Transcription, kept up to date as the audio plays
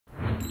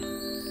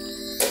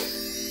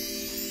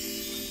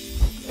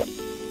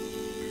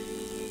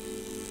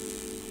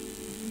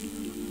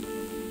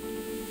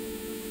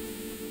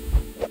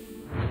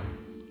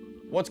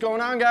What's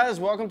going on, guys?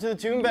 Welcome to the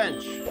Tune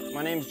Bench.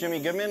 My name's Jimmy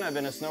Goodman. I've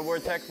been a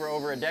snowboard tech for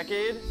over a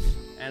decade,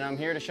 and I'm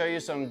here to show you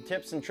some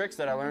tips and tricks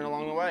that I learned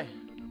along the way.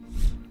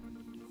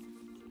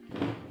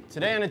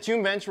 Today on the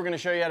Tune Bench, we're going to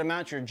show you how to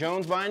mount your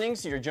Jones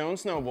bindings to your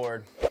Jones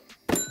snowboard.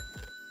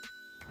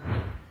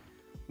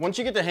 Once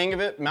you get the hang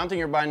of it, mounting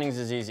your bindings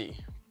is easy.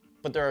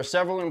 But there are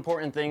several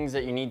important things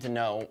that you need to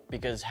know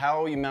because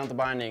how you mount the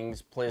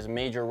bindings plays a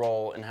major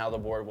role in how the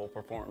board will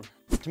perform.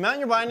 To mount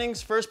your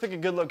bindings, first pick a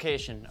good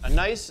location. A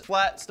nice,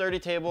 flat, sturdy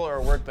table or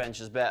a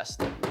workbench is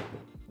best.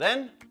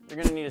 Then, you're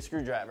gonna need a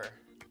screwdriver.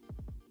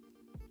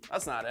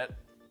 That's not it.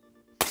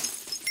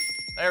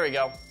 There we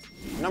go.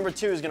 Number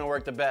 2 is gonna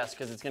work the best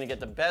because it's gonna get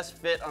the best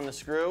fit on the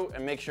screw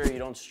and make sure you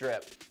don't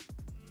strip.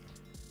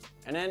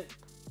 And then,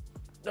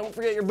 don't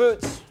forget your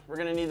boots. We're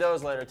gonna need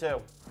those later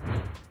too.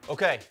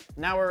 Okay,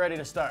 now we're ready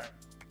to start.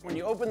 When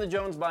you open the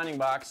Jones binding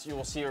box, you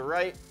will see a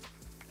right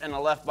and a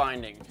left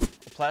binding.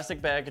 A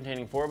plastic bag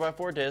containing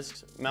 4x4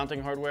 discs,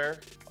 mounting hardware,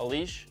 a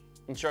leash,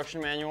 instruction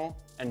manual,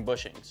 and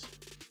bushings.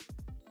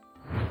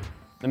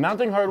 The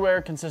mounting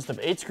hardware consists of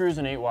 8 screws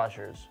and 8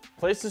 washers.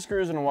 Place the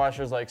screws in the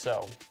washers like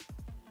so.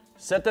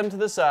 Set them to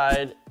the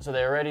side so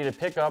they are ready to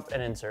pick up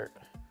and insert.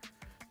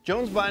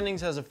 Jones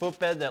bindings has a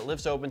footbed that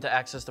lifts open to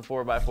access the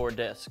 4x4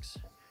 discs.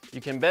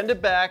 You can bend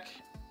it back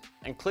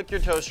and click your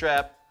toe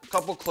strap a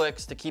couple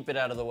clicks to keep it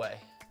out of the way.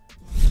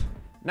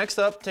 Next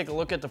up, take a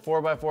look at the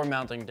 4x4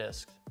 mounting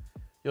disc.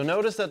 You'll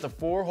notice that the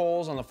 4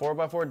 holes on the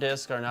 4x4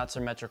 disc are not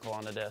symmetrical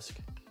on the disc.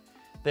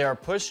 They are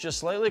pushed just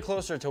slightly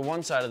closer to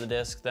one side of the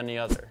disc than the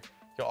other.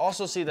 You'll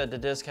also see that the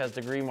disc has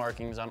degree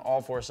markings on all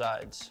 4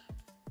 sides.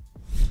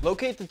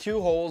 Locate the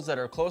 2 holes that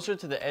are closer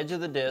to the edge of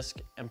the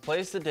disc and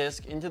place the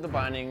disc into the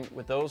binding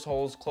with those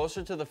holes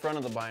closer to the front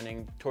of the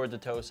binding toward the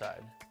toe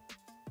side.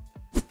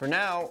 For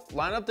now,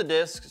 line up the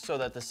disc so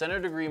that the center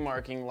degree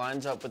marking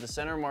lines up with the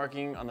center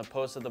marking on the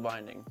post of the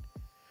binding.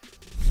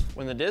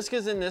 When the disc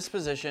is in this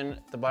position,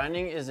 the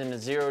binding is in a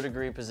 0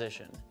 degree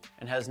position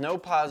and has no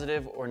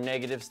positive or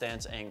negative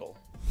stance angle.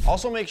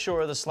 Also make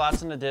sure the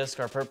slots in the disc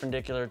are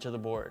perpendicular to the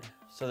board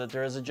so that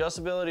there is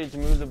adjustability to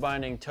move the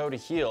binding toe to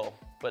heel,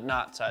 but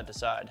not side to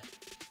side.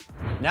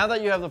 Now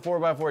that you have the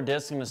 4x4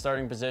 disc in the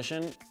starting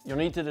position, you'll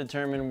need to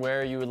determine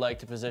where you would like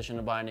to position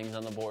the bindings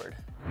on the board.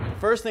 The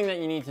first thing that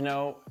you need to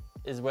know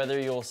is whether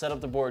you'll set up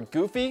the board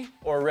goofy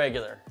or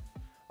regular.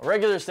 A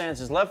regular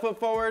stance is left foot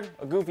forward,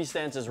 a goofy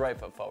stance is right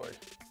foot forward.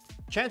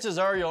 Chances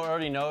are you'll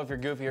already know if you're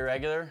goofy or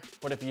regular,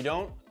 but if you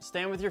don't,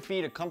 stand with your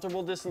feet a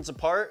comfortable distance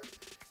apart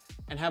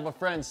and have a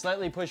friend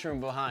slightly push you from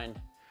behind.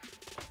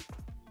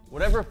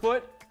 Whatever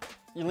foot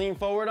you lean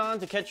forward on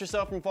to catch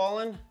yourself from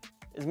falling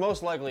is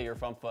most likely your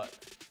front foot.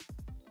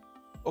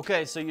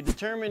 Okay, so you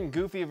determine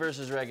goofy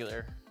versus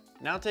regular.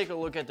 Now take a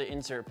look at the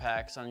insert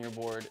packs on your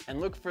board and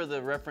look for the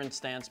reference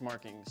stance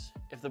markings.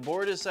 If the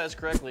board is sized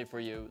correctly for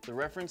you, the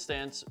reference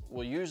stance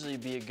will usually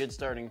be a good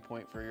starting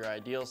point for your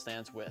ideal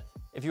stance width.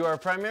 If you are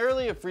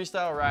primarily a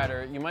freestyle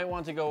rider, you might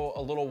want to go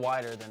a little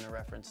wider than the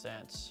reference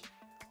stance.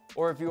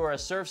 Or if you are a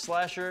surf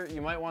slasher,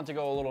 you might want to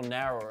go a little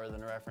narrower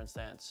than the reference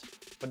stance.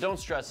 But don't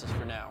stress this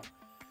for now.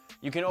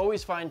 You can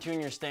always fine-tune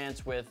your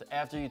stance width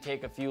after you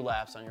take a few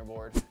laps on your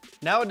board.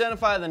 Now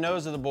identify the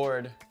nose of the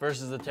board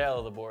versus the tail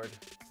of the board.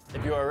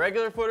 If you are a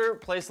regular footer,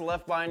 place the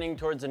left binding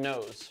towards the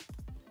nose.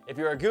 If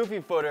you're a goofy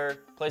footer,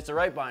 place the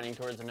right binding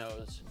towards the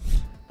nose.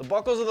 The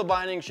buckles of the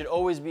binding should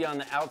always be on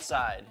the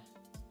outside.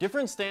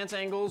 Different stance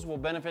angles will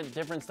benefit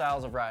different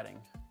styles of riding.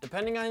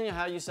 Depending on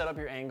how you set up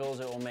your angles,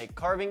 it will make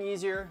carving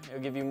easier, it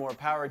will give you more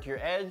power to your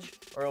edge,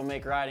 or it will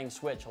make riding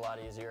switch a lot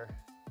easier.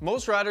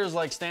 Most riders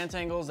like stance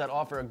angles that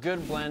offer a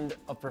good blend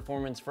of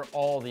performance for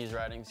all these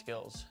riding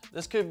skills.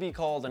 This could be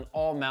called an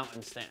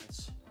all-mountain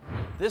stance.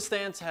 This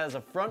stance has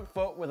a front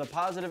foot with a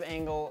positive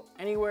angle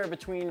anywhere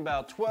between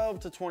about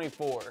 12 to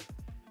 24,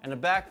 and a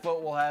back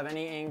foot will have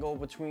any angle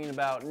between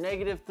about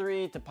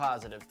 -3 to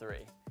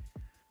 +3.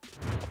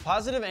 A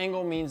positive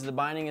angle means the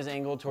binding is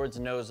angled towards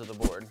the nose of the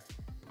board.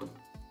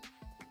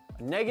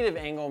 A negative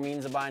angle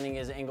means the binding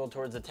is angled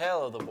towards the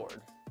tail of the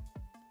board.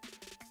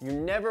 You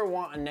never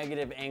want a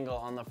negative angle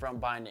on the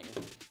front binding.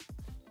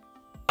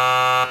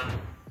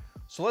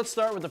 So let's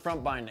start with the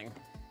front binding.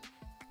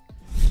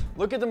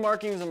 Look at the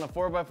markings on the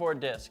 4x4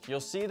 disc. You'll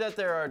see that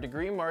there are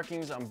degree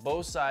markings on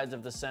both sides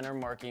of the center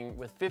marking,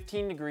 with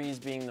 15 degrees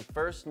being the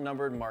first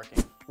numbered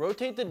marking.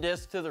 Rotate the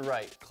disc to the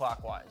right,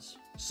 clockwise,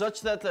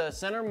 such that the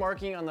center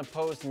marking on the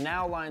post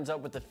now lines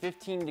up with the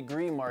 15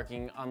 degree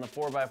marking on the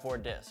 4x4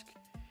 disc.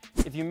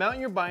 If you mount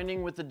your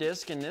binding with the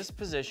disc in this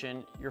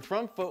position, your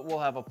front foot will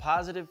have a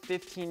positive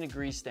 15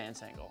 degree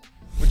stance angle,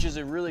 which is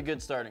a really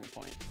good starting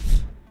point.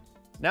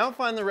 Now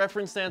find the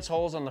reference stance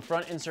holes on the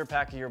front insert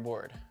pack of your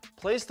board.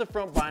 Place the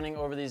front binding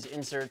over these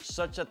inserts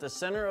such that the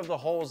center of the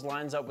holes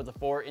lines up with the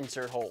 4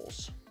 insert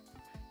holes.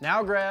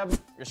 Now grab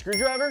your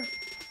screwdriver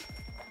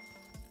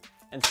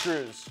and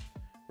screws.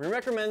 We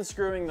recommend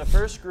screwing the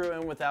first screw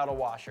in without a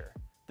washer.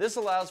 This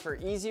allows for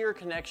easier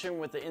connection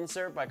with the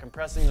insert by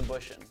compressing the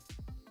bushing.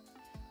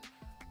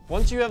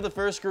 Once you have the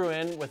first screw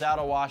in without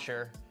a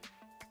washer,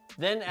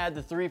 then add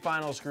the 3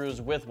 final screws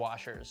with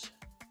washers.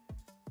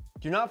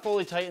 Do not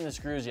fully tighten the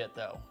screws yet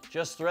though.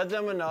 Just thread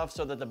them enough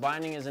so that the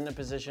binding is in a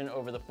position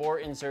over the 4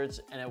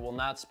 inserts and it will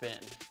not spin.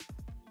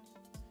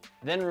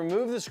 Then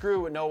remove the screw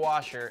with no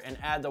washer and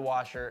add the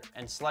washer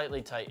and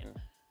slightly tighten.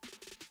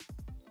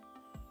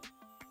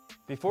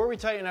 Before we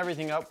tighten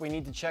everything up, we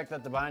need to check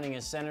that the binding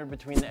is centered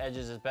between the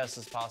edges as best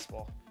as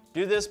possible.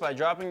 Do this by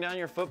dropping down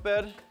your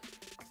footbed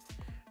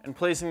and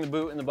placing the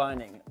boot in the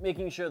binding,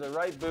 making sure the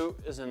right boot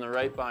is in the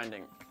right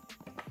binding.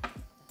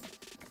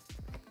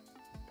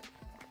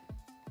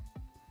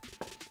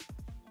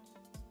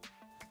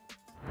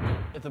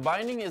 If the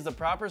binding is the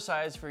proper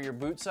size for your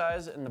boot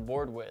size and the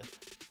board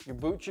width, your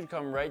boot should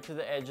come right to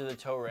the edge of the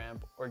toe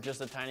ramp or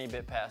just a tiny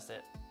bit past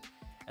it.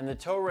 And the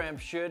toe ramp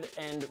should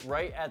end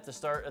right at the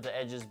start of the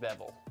edge's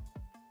bevel.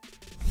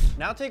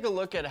 Now take a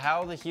look at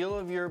how the heel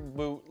of your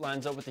boot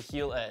lines up with the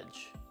heel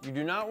edge. You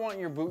do not want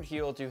your boot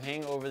heel to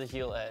hang over the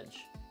heel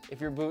edge. If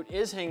your boot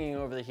is hanging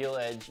over the heel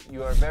edge,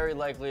 you are very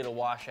likely to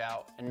wash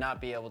out and not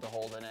be able to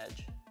hold an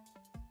edge.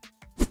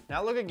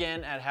 Now look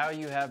again at how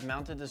you have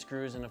mounted the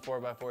screws in the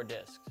 4x4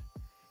 discs.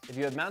 If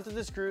you have mounted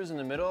the screws in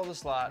the middle of the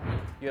slot,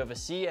 you have a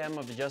cm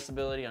of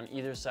adjustability on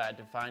either side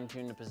to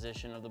fine-tune the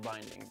position of the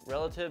binding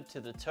relative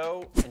to the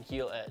toe and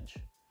heel edge.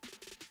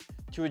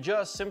 To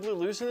adjust, simply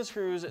loosen the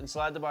screws and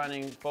slide the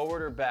binding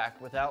forward or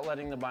back without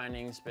letting the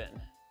binding spin.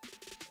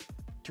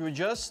 To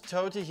adjust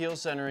toe to heel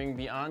centering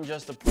beyond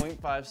just the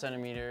 0.5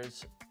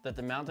 centimeters that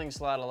the mounting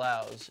slot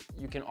allows,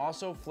 you can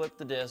also flip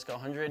the disc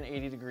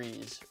 180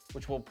 degrees,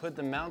 which will put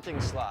the mounting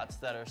slots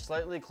that are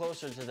slightly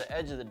closer to the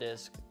edge of the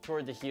disc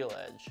toward the heel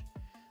edge.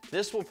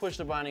 This will push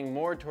the binding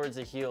more towards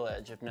the heel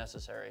edge if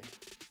necessary.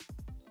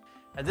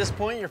 At this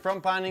point, your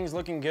front binding is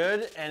looking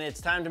good and it's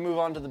time to move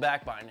on to the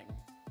back binding.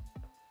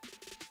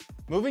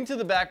 Moving to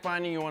the back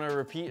binding, you want to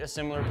repeat a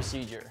similar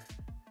procedure.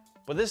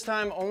 But this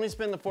time, only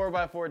spin the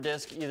 4x4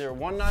 disc either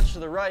one notch to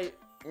the right,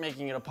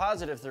 making it a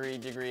positive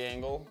 3-degree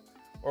angle,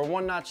 or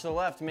one notch to the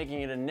left,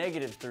 making it a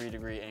negative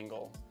 3-degree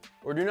angle.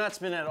 Or do not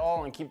spin at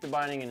all and keep the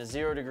binding in a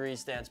 0-degree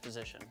stance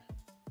position.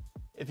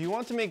 If you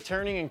want to make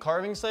turning and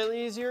carving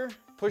slightly easier,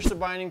 push the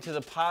binding to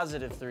the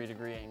positive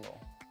 3-degree angle.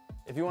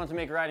 If you want to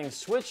make riding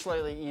switch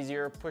slightly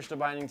easier, push the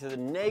binding to the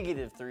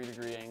negative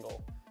 3-degree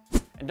angle.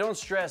 And don't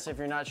stress if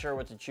you're not sure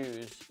what to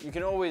choose. You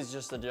can always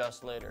just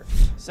adjust later.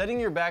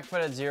 Setting your back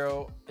foot at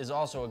 0 is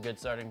also a good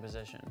starting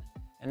position.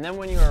 And then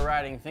when you are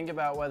riding, think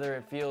about whether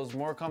it feels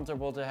more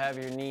comfortable to have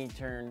your knee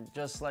turn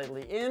just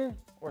slightly in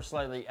or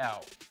slightly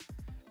out.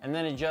 And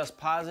then adjust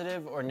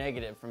positive or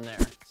negative from there.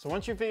 So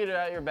once you figured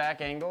out your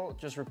back angle,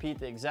 just repeat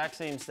the exact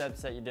same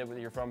steps that you did with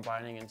your front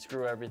binding and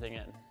screw everything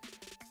in.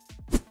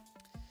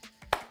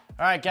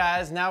 All right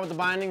guys, now with the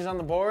bindings on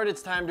the board,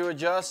 it's time to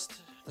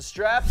adjust the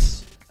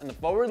straps and the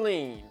forward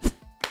lean.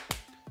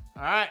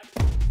 All right,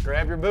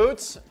 grab your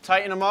boots,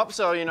 tighten them up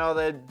so you know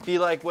they'd be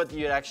like what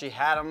you actually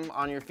had them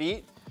on your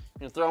feet.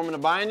 You're gonna throw them in the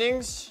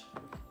bindings.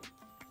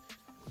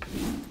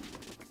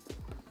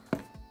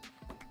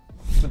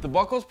 With the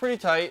buckles pretty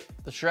tight,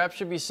 the strap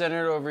should be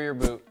centered over your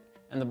boot,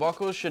 and the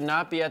buckles should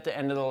not be at the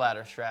end of the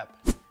ladder strap.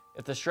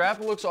 If the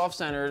strap looks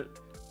off-centered,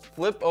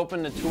 flip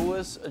open the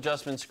toolless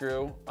adjustment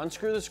screw,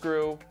 unscrew the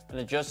screw, and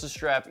adjust the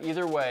strap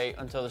either way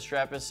until the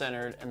strap is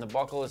centered and the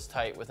buckle is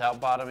tight without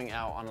bottoming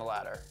out on the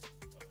ladder.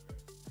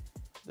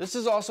 This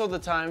is also the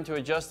time to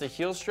adjust the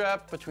heel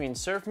strap between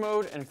surf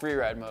mode and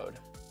freeride mode.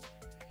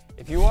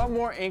 If you want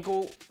more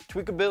ankle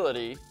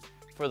tweakability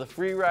for the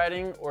free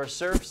riding or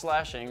surf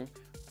slashing,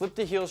 flip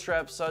the heel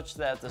strap such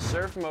that the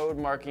surf mode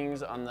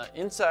markings on the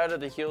inside of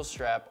the heel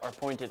strap are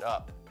pointed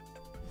up.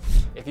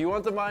 If you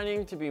want the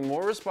binding to be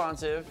more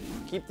responsive,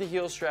 keep the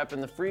heel strap in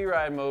the free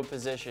ride mode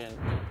position.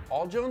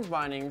 All Jones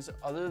bindings,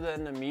 other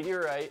than the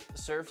Meteorite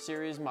Surf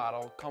Series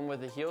model, come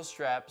with a heel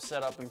strap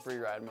set up in free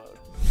ride mode.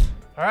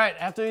 All right,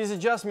 after these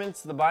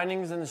adjustments, the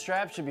bindings and the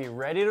strap should be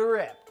ready to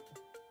rip.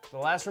 The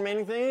last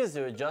remaining thing is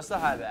to adjust the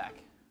high back.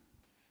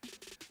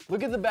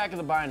 Look at the back of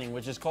the binding,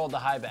 which is called the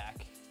high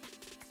back,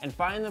 and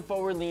find the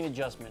forward lean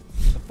adjustment.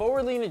 The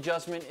forward lean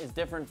adjustment is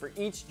different for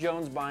each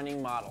Jones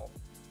binding model,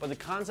 but the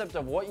concept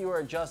of what you are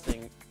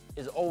adjusting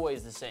is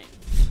always the same.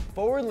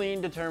 Forward lean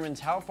determines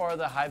how far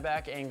the high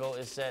back angle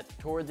is set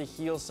toward the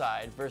heel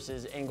side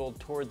versus angled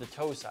toward the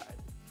toe side.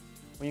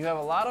 When you have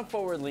a lot of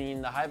forward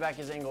lean, the high back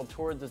is angled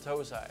toward the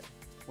toe side.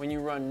 When you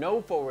run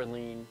no forward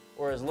lean,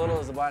 or as little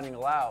as the binding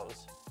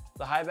allows,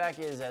 the high back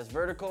is as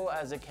vertical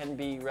as it can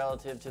be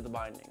relative to the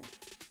binding.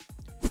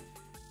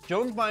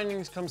 Jones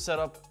bindings come set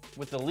up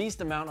with the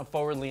least amount of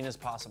forward lean as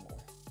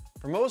possible.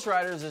 For most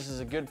riders, this is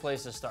a good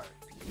place to start.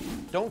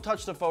 Don't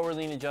touch the forward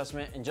lean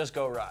adjustment and just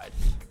go ride.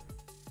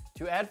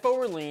 To add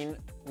forward lean,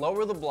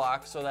 lower the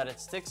block so that it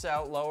sticks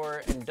out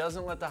lower and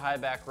doesn't let the high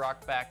back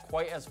rock back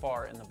quite as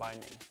far in the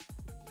binding.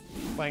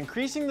 By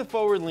increasing the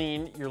forward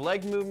lean, your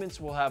leg movements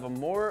will have a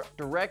more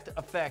direct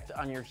effect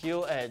on your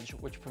heel edge,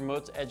 which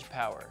promotes edge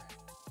power.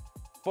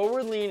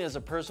 Forward lean is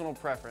a personal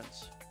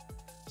preference.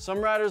 Some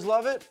riders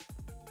love it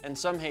and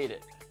some hate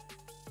it.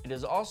 It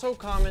is also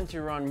common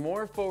to run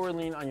more forward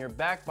lean on your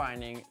back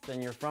binding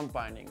than your front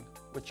binding,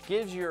 which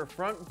gives your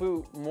front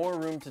boot more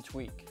room to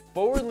tweak.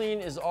 Forward lean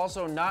is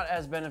also not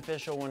as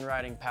beneficial when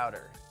riding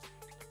powder.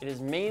 It is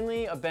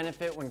mainly a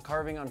benefit when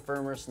carving on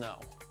firmer snow.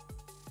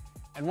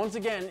 And once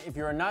again, if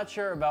you are not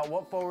sure about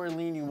what forward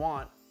lean you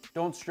want,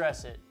 don't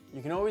stress it.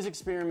 You can always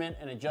experiment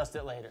and adjust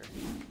it later.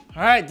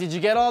 All right, did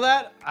you get all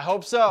that? I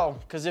hope so,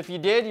 because if you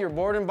did, your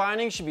board and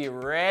binding should be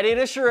ready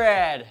to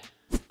shred.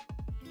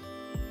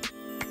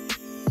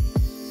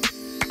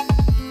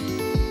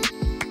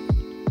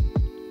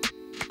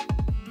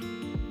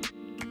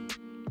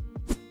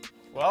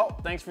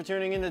 Well, thanks for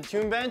tuning in to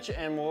Tune Bench,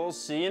 and we'll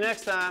see you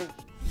next time.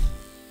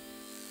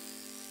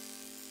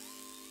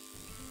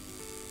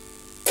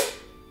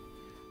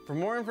 For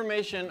more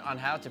information on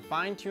how to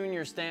fine-tune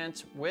your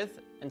stance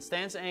width and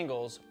stance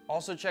angles,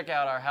 also check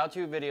out our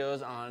how-to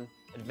videos on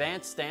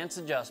advanced stance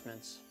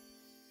adjustments.